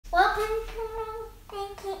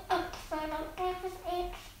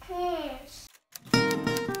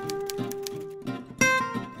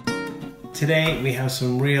today we have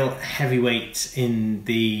some real heavyweights in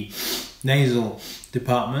the nasal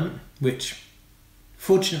department, which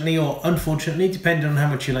fortunately or unfortunately, depending on how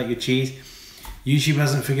much you like your cheese, YouTube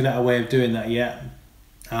hasn't figured out a way of doing that yet.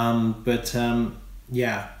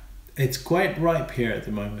 Yeah, it's quite ripe here at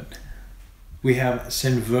the moment. We have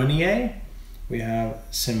Saint Vernier, we have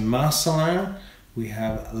Saint-Marcellin, we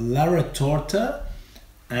have La Retorta,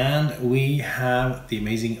 and we have the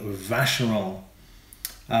amazing Vacherin.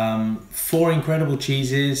 4 incredible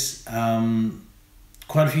cheeses,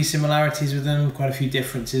 quite a few similarities with them, quite a few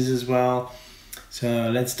differences as well. So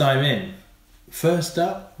let's dive in. First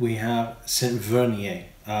up, we have Saint Vernier.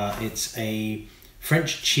 It's a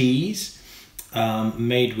French cheese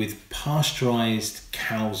made with pasteurized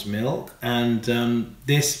cow's milk, and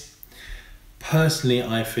this personally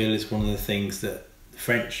I feel is one of the things that the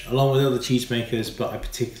French, along with other cheesemakers, but I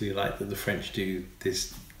particularly like that the French do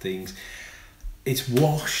these things. It's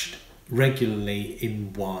washed regularly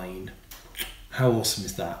in wine. How awesome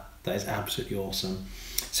is that? That is absolutely awesome.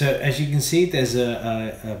 So as you can see, there's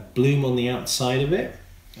a bloom on the outside of it.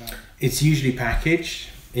 It's usually packaged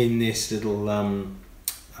in this little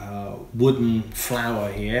wooden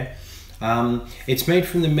flower here. It's made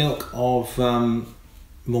from the milk of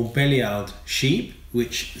Montbéliarde sheep,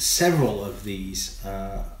 which several of these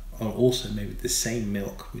are also made with the same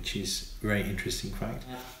milk, which is a very interesting fact.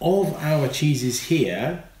 Of our cheeses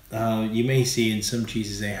here, you may see in some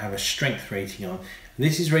cheeses they have a strength rating on.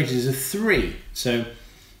 This is rated as a 3, so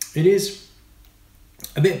it is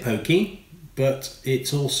a bit pokey, but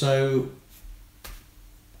it's also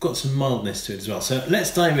got some mildness to it as well. So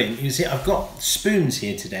let's dive in. You see, I've got spoons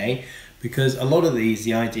here today because a lot of these,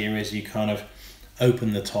 the idea is you kind of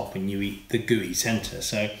open the top and you eat the gooey center.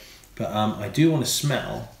 So, but I do want to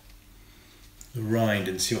smell the rind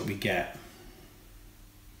and see what we get.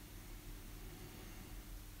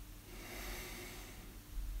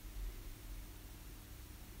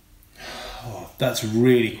 Oh, that's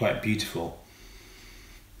really quite beautiful.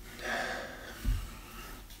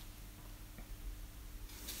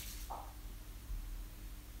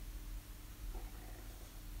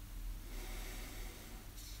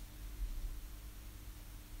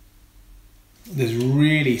 There's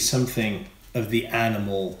really something of the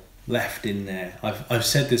animal left in there. I've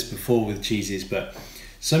said this before with cheeses, but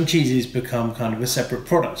some cheeses become kind of a separate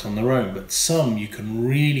product on their own, but some you can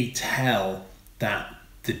really tell that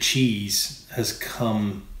the cheese has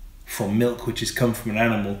come from milk which has come from an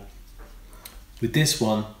animal. With this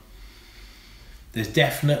one, there's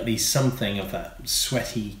definitely something of that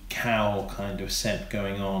sweaty cow kind of scent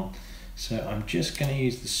going on. So I'm just going to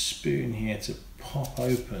use the spoon here to pop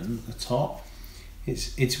open the top.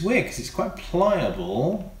 It's weird because it's quite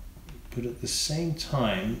pliable, but at the same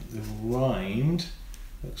time the rind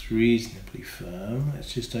looks reasonably firm.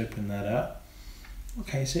 Let's just open that up.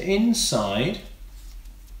 Okay, so inside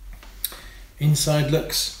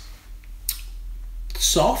looks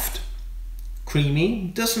soft,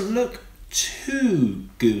 creamy, doesn't look too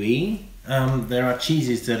gooey. There are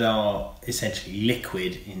cheeses that are essentially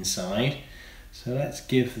liquid inside, so let's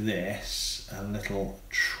give this a little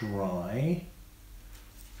try.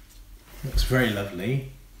 Looks very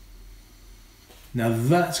lovely. Now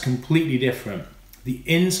that's completely different. The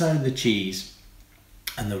inside of the cheese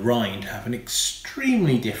and the rind have an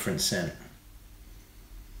extremely different scent.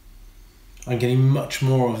 I'm getting much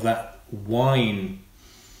more of that wine,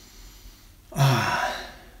 kind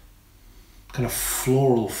of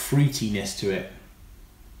floral fruitiness to it,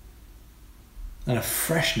 and a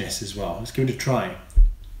freshness as well. Let's give it a try.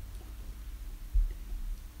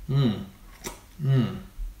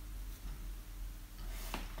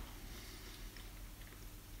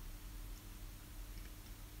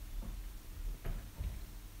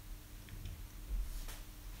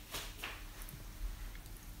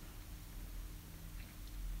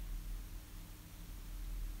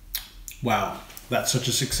 Wow, that's such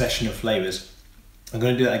a succession of flavors. I'm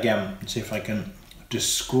going to do that again and see if I can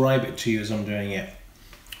describe it to you as I'm doing it.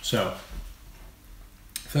 So,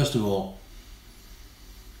 first of all,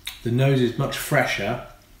 the nose is much fresher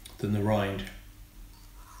than the rind.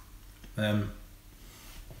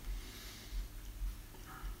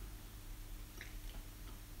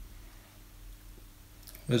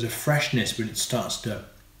 There's a freshness when it starts to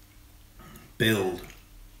build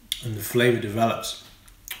and the flavor develops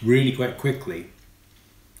really quite quickly.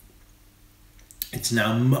 It's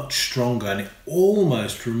now much stronger, and it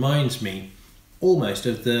almost reminds me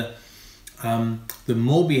of the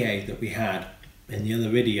Morbier that we had in the other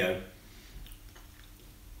video.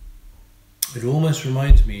 It almost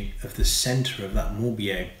reminds me of the center of that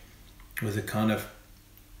Morbier with a kind of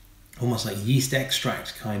almost like yeast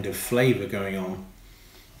extract kind of flavour going on.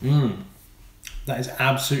 That is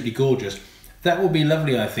absolutely gorgeous. That would be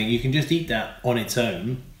lovely, I think. You can just eat that on its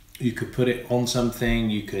own. You could put it on something,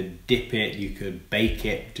 you could dip it, you could bake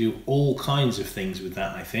it, do all kinds of things with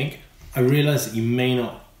that, I think. I realise that you may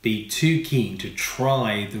not be too keen to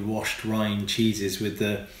try the washed rind cheeses with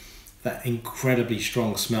that incredibly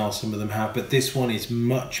strong smell some of them have, but this one is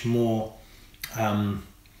much more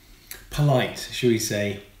polite, shall we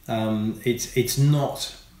say. It's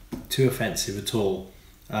not too offensive at all.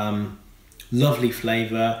 Lovely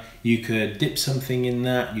flavour. You could dip something in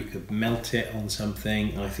that, you could melt it on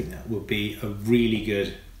something. I think that would be a really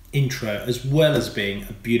good intro, as well as being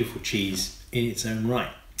a beautiful cheese in its own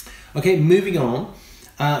right. Okay, moving on.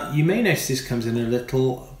 You may notice this comes in a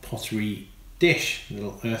little pottery dish, a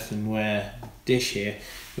little earthenware dish here,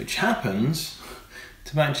 which happens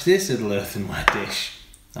to match this little earthenware dish,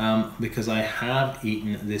 because I have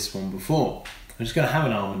eaten this one before. I'm just going to have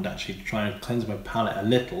an almond actually to try and cleanse my palate a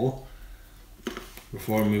little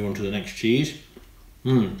before I move on to the next cheese.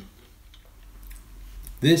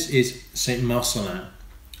 This is Saint-Marcellin.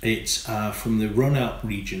 It's from the Rhône-Alpes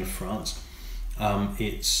region of France.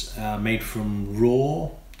 It's made from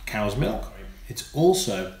raw cow's milk. It's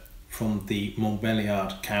also from the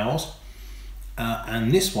Montbéliarde cows.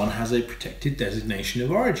 And this one has a protected designation of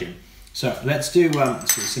origin. So let's do a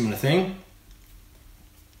similar thing.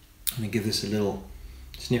 I'm going to give this a little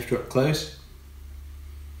snifter up close.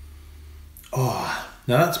 Oh,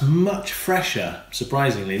 now that's much fresher,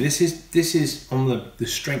 surprisingly. This is on the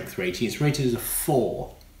strength rating. It's rated as a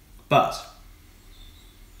 4, but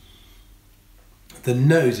the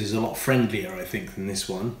nose is a lot friendlier, I think, than this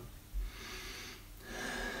one.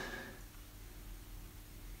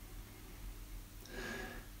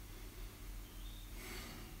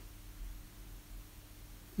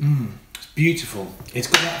 It's beautiful. It's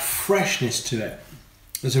got that freshness to it.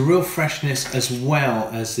 There's a real freshness as well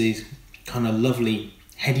as these kind of lovely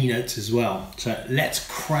heady notes as well. So let's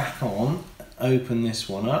crack on, open this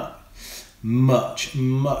one up. Much,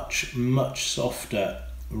 much, much softer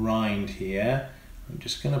rind here. I'm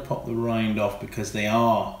just going to pop the rind off because they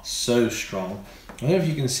are so strong. I don't know if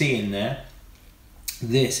you can see in there.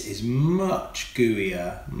 This is much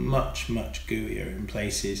gooier, much, much gooier in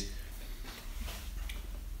places.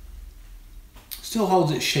 Still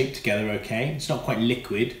holds its shape together okay. It's not quite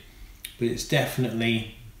liquid, but it's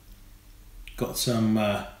definitely got some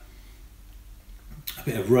a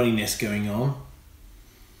bit of runniness going on.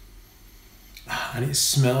 And it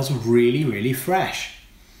smells really, really fresh.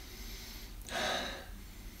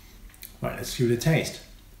 Right, let's give it a taste.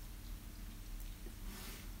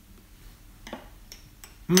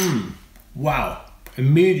 Wow,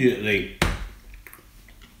 immediately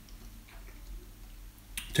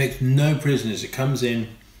takes no prisoners. It comes in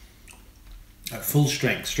at full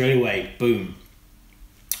strength straight away, boom.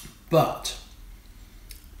 But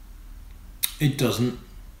it doesn't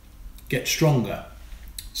get stronger.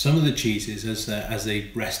 Some of the cheeses, as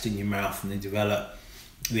they rest in your mouth and they develop,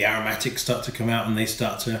 the aromatics start to come out and they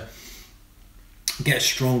start to get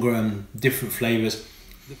stronger and different flavours.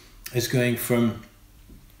 It's going from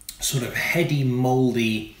sort of heady,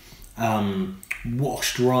 mouldy,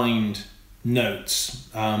 washed rind notes,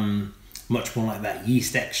 much more like that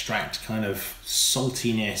yeast extract kind of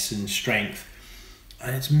saltiness and strength,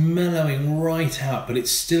 and it's mellowing right out, but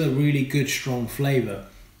it's still a really good strong flavour.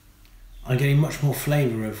 I'm getting much more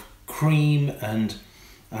flavour of cream and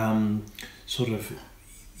sort of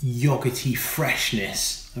yogurty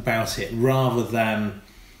freshness about it, rather than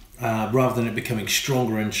it becoming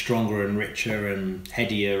stronger and stronger and richer and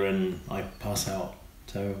headier and I pass out.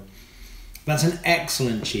 So that's an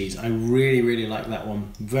excellent cheese. I really, really like that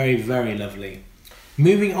one. Very, very lovely.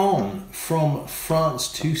 Moving on from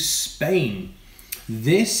France to Spain.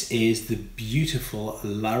 This is the beautiful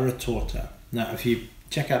La Retorta. Now, if you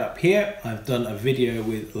check out up here, I've done a video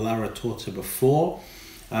with La Retorta before.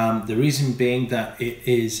 The reason being that it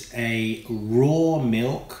is a raw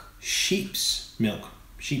milk, sheep's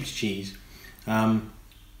cheese,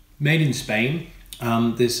 made in Spain.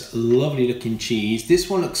 This lovely looking cheese. This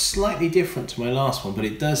one looks slightly different to my last one, but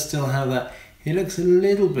it does still have that. It looks a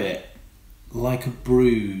little bit like a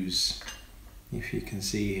bruise, if you can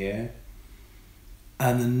see here.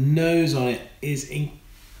 And the nose on it is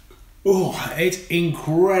it's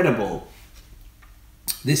incredible.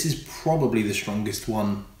 This is probably the strongest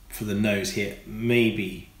one for the nose here.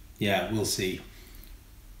 Maybe, yeah, we'll see.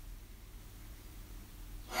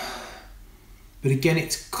 But again,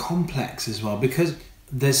 it's complex as well because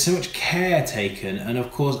there's so much care taken, and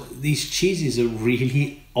of course these cheeses are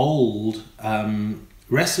really old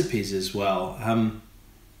recipes as well.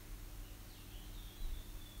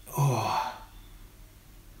 Oh,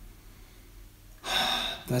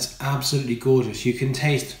 that's absolutely gorgeous. You can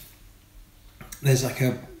taste, there's like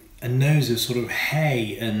a nose of sort of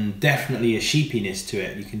hay and definitely a sheepiness to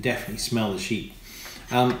it. You can definitely smell the sheep.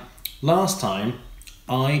 Last time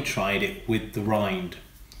I tried it with the rind,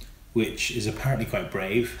 which is apparently quite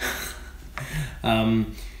brave.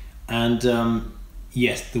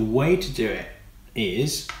 Yes, the way to do it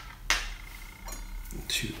is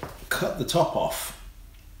to cut the top off,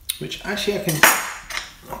 which actually I can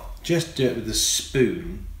just do it with a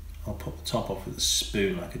spoon. I'll pop the top off with a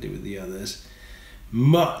spoon like I did with the others.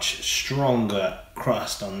 Much stronger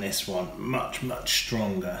crust on this one, much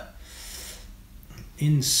stronger.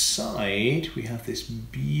 Inside we have this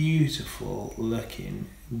beautiful looking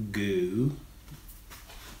goo.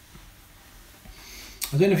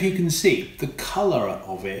 I don't know if you can see, the colour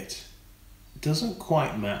of it doesn't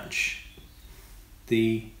quite match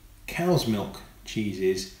the cow's milk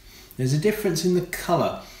cheeses. There's a difference in the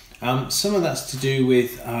colour. Some of that's to do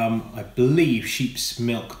with, I believe sheep's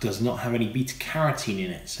milk does not have any beta carotene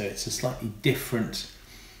in it, so it's a slightly different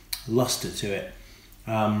luster to it.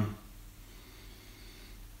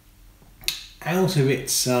 Out of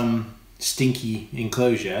its stinky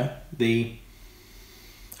enclosure, the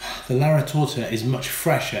Retorta is much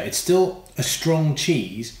fresher. It's still a strong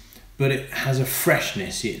cheese, but it has a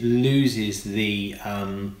freshness. It loses the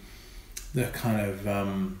kind of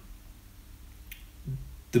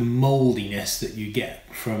the moldiness that you get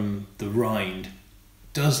from the rind.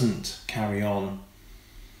 Doesn't carry on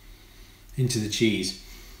into the cheese.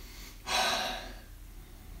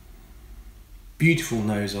 Beautiful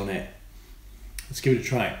nose on it. Let's give it a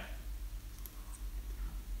try.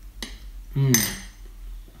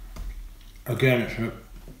 Again,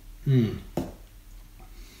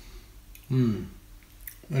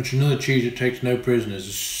 it's another cheese that takes no prisoners.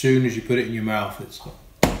 As soon as you put it in your mouth, it's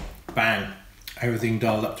bang, everything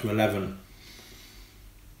dialed up to 11.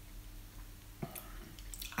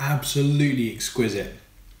 Absolutely exquisite.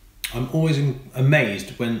 I'm always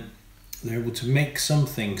amazed when they're able to make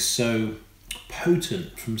something so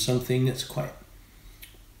potent from something that's quite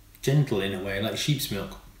gentle in a way, like sheep's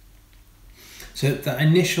milk. So that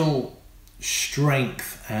initial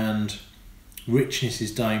strength and richness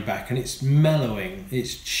is dying back, and it's mellowing.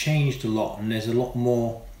 It's changed a lot, and there's a lot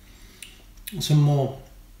more, some more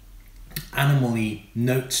animal-y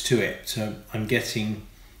notes to it. So I'm getting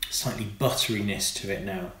slightly butteriness to it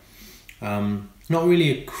now. Not really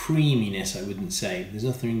a creaminess, I wouldn't say. There's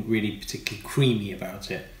nothing really particularly creamy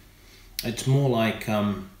about it. It's more like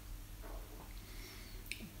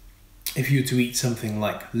if you were to eat something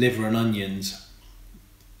like liver and onions,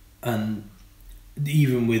 and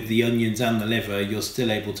even with the onions and the liver, you're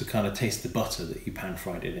still able to kind of taste the butter that you pan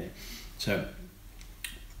fried it in. So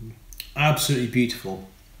absolutely beautiful.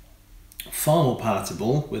 Far more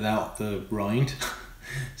palatable without the rind.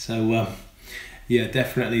 So yeah,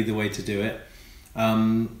 definitely the way to do it.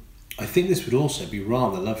 I think this would also be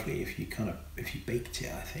rather lovely if you baked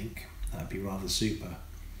it. I think that'd be rather super.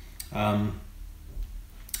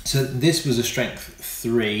 So this was a strength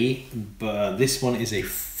 3, but this one is a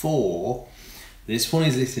 4. This one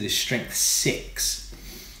is listed as strength 6.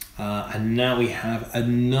 And now we have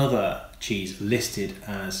another cheese listed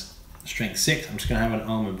as strength 6. I'm just going to have an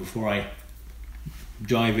almond before I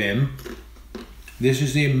dive in. This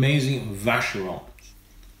is the amazing Vacherin.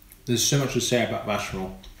 There's so much to say about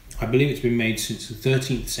Vacherin. I believe it's been made since the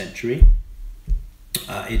 13th century.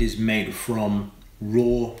 It is made from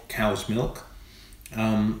raw cow's milk.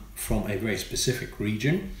 From a very specific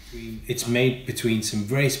region. It's made between some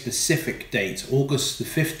very specific dates, August the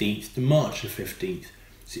 15th to March the 15th.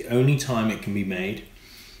 It's the only time it can be made,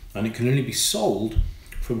 and it can only be sold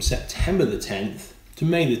from September the 10th to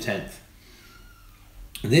May the 10th.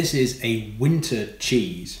 This is a winter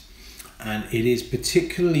cheese, and it is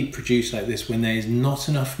particularly produced like this when there is not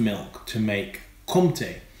enough milk to make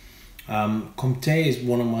Comté. Comté is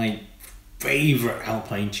one of my favourite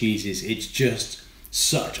Alpine cheeses. It's just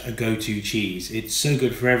such a go-to cheese. It's so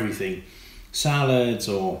good for everything. Salads,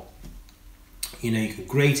 or you can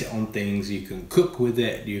grate it on things, you can cook with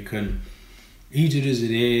it, you can eat it as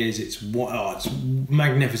it is. It's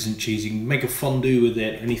magnificent cheese. You can make a fondue with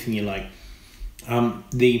it, anything you like.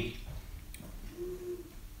 The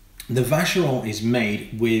Vacherin is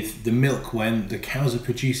made with the milk when the cows are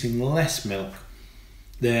producing less milk.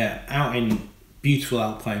 They're out in beautiful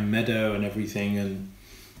alpine meadow and everything, and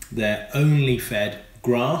they're only fed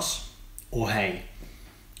grass or hay.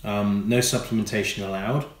 No supplementation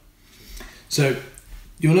allowed. So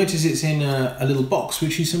you'll notice it's in a little box,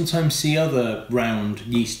 which you sometimes see other round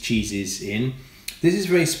yeast cheeses in. This is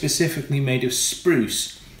very specifically made of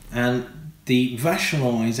spruce, and the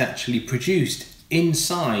Vacherin is actually produced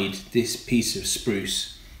inside this piece of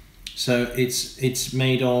spruce. So it's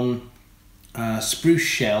made on spruce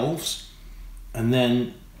shelves, and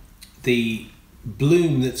then the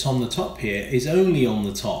bloom that's on the top here is only on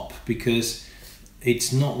the top because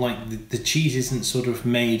it's not like the cheese isn't sort of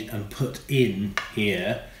made and put in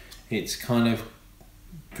here. It's kind of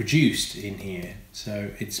produced in here,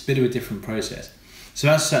 so it's a bit of a different process. So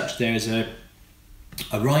as such, there is a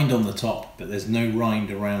rind on the top, but there's no rind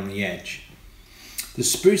around the edge. The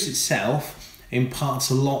spruce itself imparts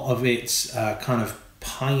a lot of its kind of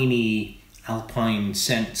piney alpine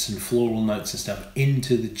scents and floral notes and stuff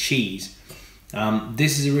into the cheese.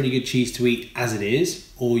 This is a really good cheese to eat as it is,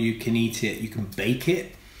 or you can eat it, you can bake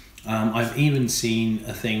it. I've even seen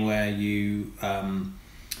a thing where you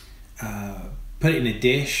put it in a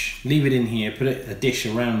dish, leave it in here, put a dish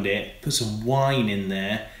around it, put some wine in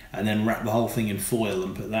there, and then wrap the whole thing in foil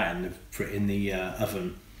and put that in the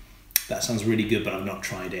oven. That sounds really good, but I've not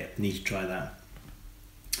tried it. I need to try that.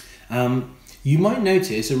 You might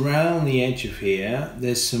notice around the edge of here,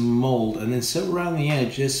 there's some mold, and then so around the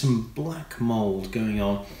edge, there's some black mold going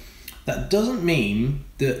on. That doesn't mean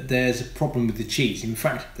that there's a problem with the cheese. In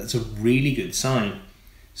fact, that's a really good sign.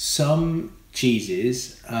 Some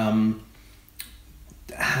cheeses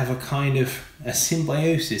have a kind of a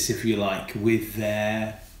symbiosis, if you like, with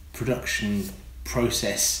their production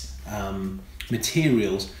process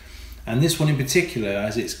materials. And this one in particular,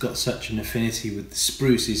 as it's got such an affinity with the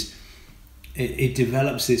spruce, it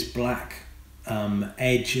develops this black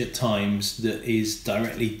edge at times that is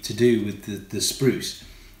directly to do with the spruce.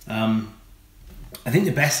 I think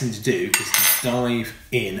the best thing to do is to dive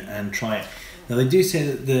in and try it. Now they do say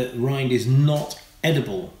that the rind is not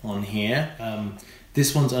edible on here.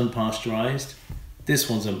 This one's unpasteurized, this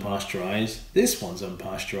one's unpasteurized, this one's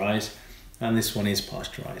unpasteurized, and this one is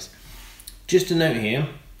pasteurized. Just a note here,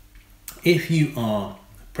 if you are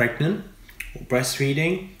pregnant or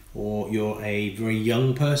breastfeeding, or you're a very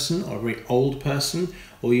young person or a very old person,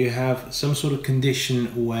 or you have some sort of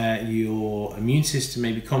condition where your immune system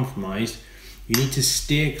may be compromised, you need to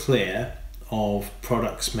steer clear of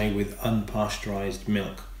products made with unpasteurized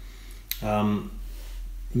milk.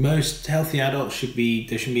 Most healthy adults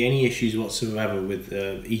there shouldn't be any issues whatsoever with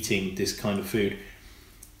eating this kind of food.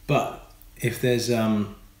 But if there's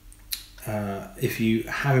if you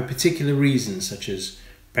have a particular reason, such as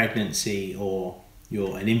pregnancy, or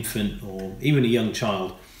you're an infant, or even a young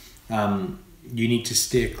child, you need to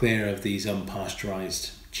steer clear of these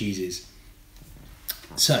unpasteurized cheeses.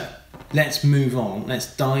 So let's move on.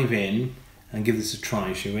 Let's dive in and give this a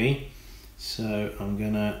try, shall we? So I'm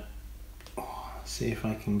gonna see if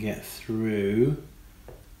I can get through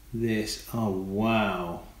this. Oh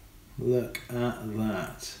wow, look at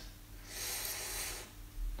that.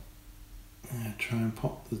 I'll try and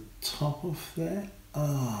pop the top off there.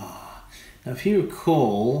 Ah, now if you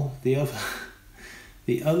recall, the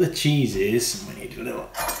other cheeses, we need a little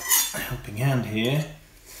helping hand here.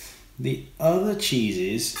 The other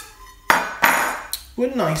cheeses were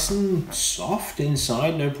nice and soft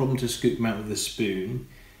inside, no problem to scoop them out with a spoon.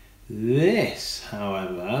 This,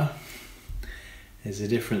 however, is a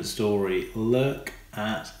different story. Look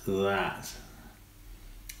at that.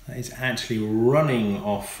 That is actually running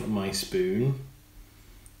off my spoon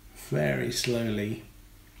very slowly,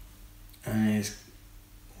 and is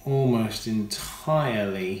almost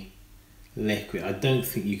entirely liquid. I don't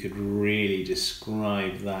think you could really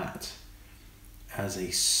describe that as a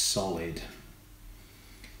solid.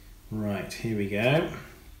 Right, here we go.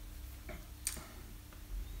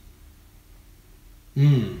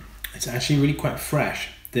 It's actually really quite fresh.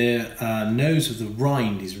 The nose of the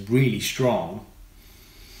rind is really strong.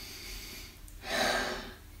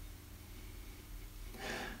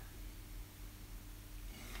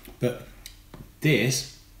 But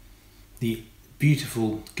this, the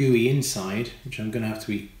beautiful gooey inside, which I'm going to have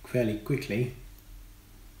to eat fairly quickly,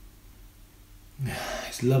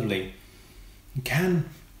 it's lovely. You can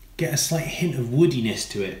get a slight hint of woodiness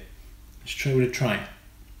to it. Let's try with a try.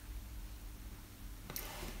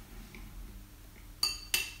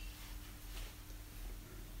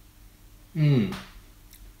 It's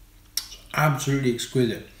absolutely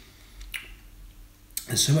exquisite.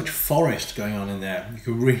 There's so much forest going on in there. You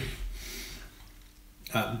can really,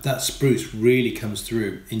 that spruce really comes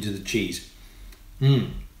through into the cheese.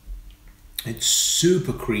 It's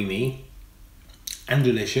super creamy and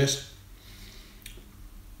delicious.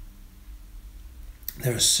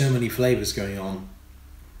 There are so many flavors going on.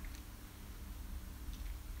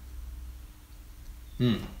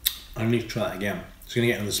 I need to try that again. It's going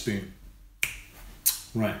to get on the spoon.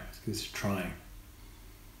 Right, let's give this a try.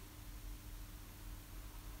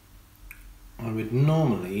 I would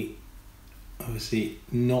normally, obviously,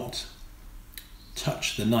 not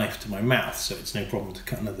touch the knife to my mouth, so it's no problem to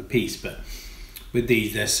cut another piece, but with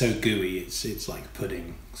these, they're so gooey, it's like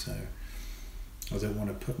pudding, so I don't want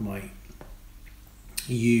to put my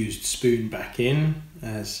used spoon back in,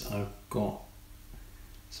 as I've got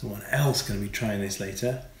someone else going to be trying this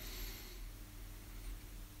later.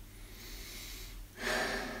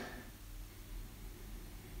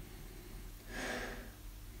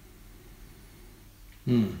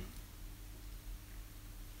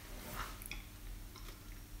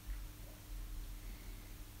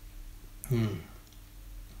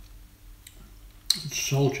 It's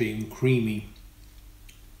salty and creamy.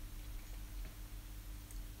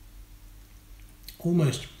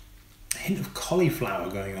 Almost a hint of cauliflower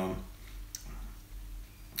going on.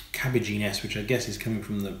 Cabbaginess, which I guess is coming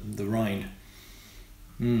from the rind.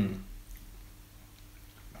 And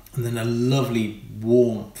then a lovely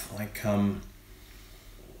warmth, like almost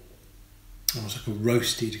like a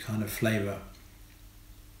roasted kind of flavour.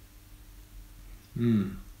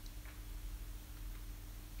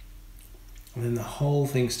 And then the whole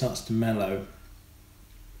thing starts to mellow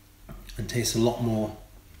and tastes a lot more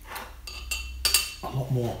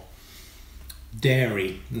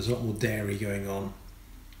dairy. There's a lot more dairy going on.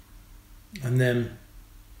 And then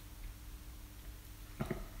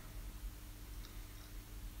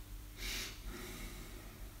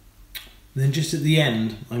just at the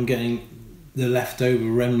end, I'm getting the leftover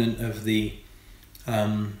remnant of the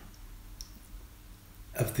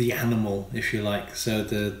animal, if you like. So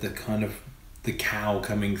the kind of the cow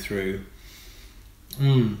coming through.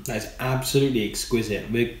 That's absolutely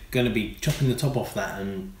exquisite. We're going to be chopping the top off that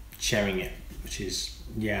and sharing it, which is,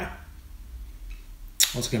 yeah,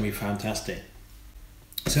 that's going to be fantastic.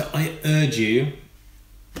 So I urge you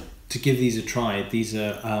to give these a try. These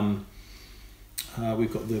are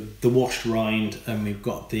we've got the washed rind, and we've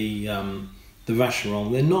got the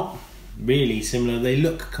Vacherin. They're not really similar. They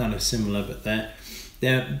look kind of similar, but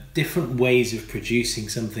they're different ways of producing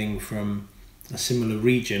something from a similar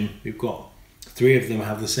region. We've got 3 of them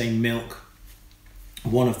have the same milk,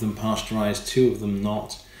 1 of them pasteurized, 2 of them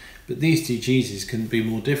not. But these 2 cheeses couldn't be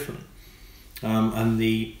more different. And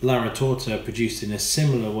the Retorta produced in a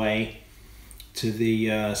similar way to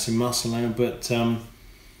the Saint-Marcellin, but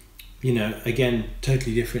you know, again,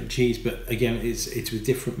 totally different cheese, but again, it's with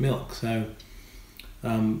different milk. So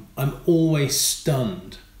I'm always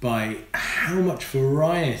stunned by how much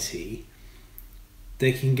variety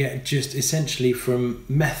they can get just essentially from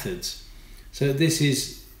methods. So this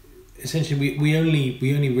is essentially, we only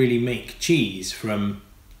really make cheese from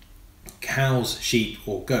cows, sheep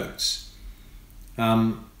or goats.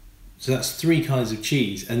 So that's 3 kinds of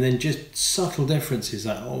cheese, and then just subtle differences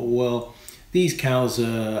like, oh well, these cows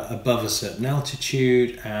are above a certain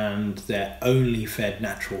altitude and they're only fed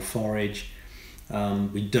natural forage.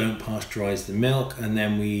 We don't pasteurize the milk, and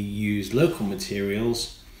then we use local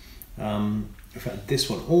materials. In fact, this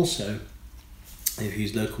one also, they've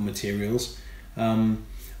used local materials.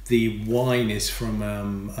 The wine is from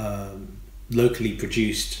locally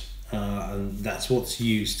produced, and that's what's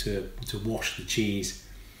used to wash the cheese.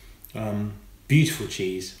 Beautiful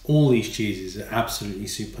cheese. All these cheeses are absolutely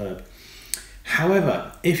superb.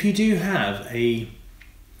 However, if you do have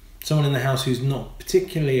someone in the house who's not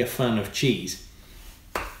particularly a fan of cheese,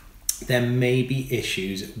 there may be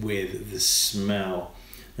issues with the smell.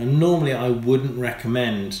 And normally I wouldn't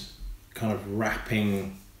recommend kind of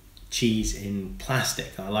wrapping cheese in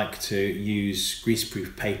plastic. I like to use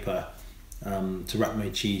greaseproof paper to wrap my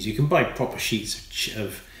cheese. You can buy proper sheets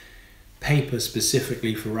of paper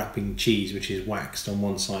specifically for wrapping cheese, which is waxed on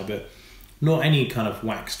one side, but not any kind of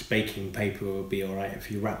waxed baking paper will be all right if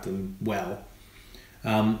you wrap them well.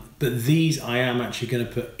 But these I am actually going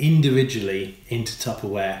to put individually into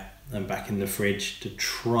Tupperware and back in the fridge to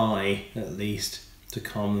try at least to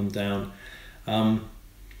calm them down. I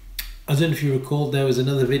don't know if you recall, there was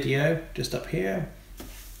another video just up here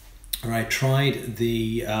where I tried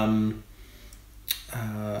the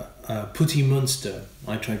Putty Munster.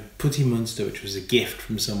 I tried Putty Munster, which was a gift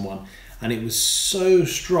from someone, and it was so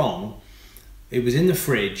strong. It was in the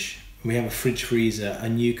fridge. We have a fridge freezer,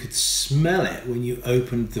 and you could smell it when you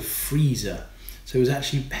opened the freezer. So it was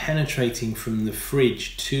actually penetrating from the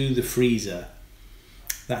fridge to the freezer.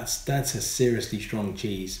 That's a seriously strong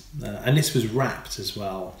cheese, and this was wrapped as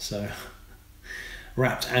well. So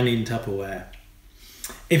wrapped and in Tupperware.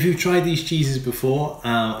 If you've tried these cheeses before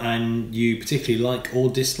and you particularly like or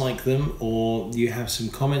dislike them, or you have some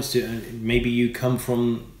comments to, maybe you come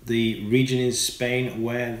from the region in Spain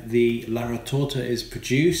where the Retorta is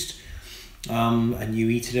produced and you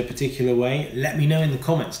eat it a particular way, let me know in the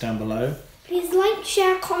comments down below. Please like,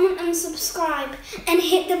 share, comment and subscribe and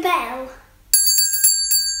hit the bell.